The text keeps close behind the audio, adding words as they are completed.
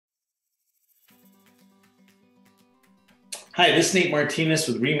Hi, this is Nate Martinez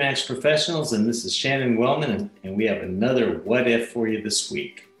with RE/MAX Professionals, and this is Shannon Wellman, and we have another what if for you this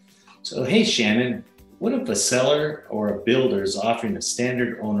week. So, hey Shannon, what if a seller or a builder is offering a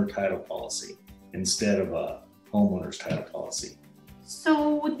standard owner title policy instead of a homeowner's title policy?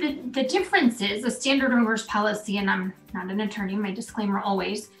 So the difference is a standard owner's policy, and I'm not an attorney, my disclaimer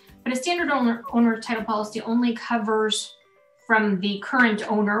always, but a standard owner title policy only covers from the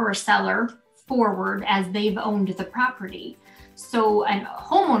current owner or seller forward as they've owned the property. So a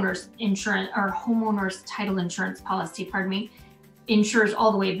homeowner's insurance or homeowner's title insurance policy, insures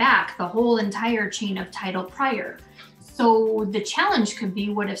all the way back, the whole entire chain of title prior. So the challenge could be,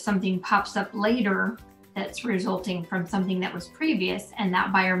 what if something pops up later that's resulting from something that was previous, and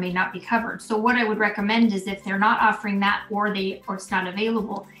that buyer may not be covered. So what I would recommend is, if they're not offering that or it's not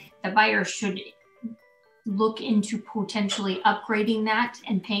available, the buyer should look into potentially upgrading that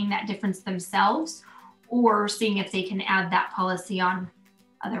and paying that difference themselves, or seeing if they can add that policy on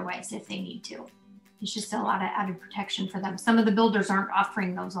otherwise if they need to. It's just a lot of added protection for them. Some of the builders aren't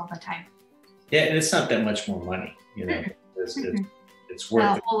offering those all the time. Yeah, and it's not that much more money, it's worth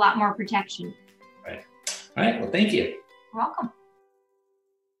a whole lot more protection. Right. All right, well, thank you. You're welcome.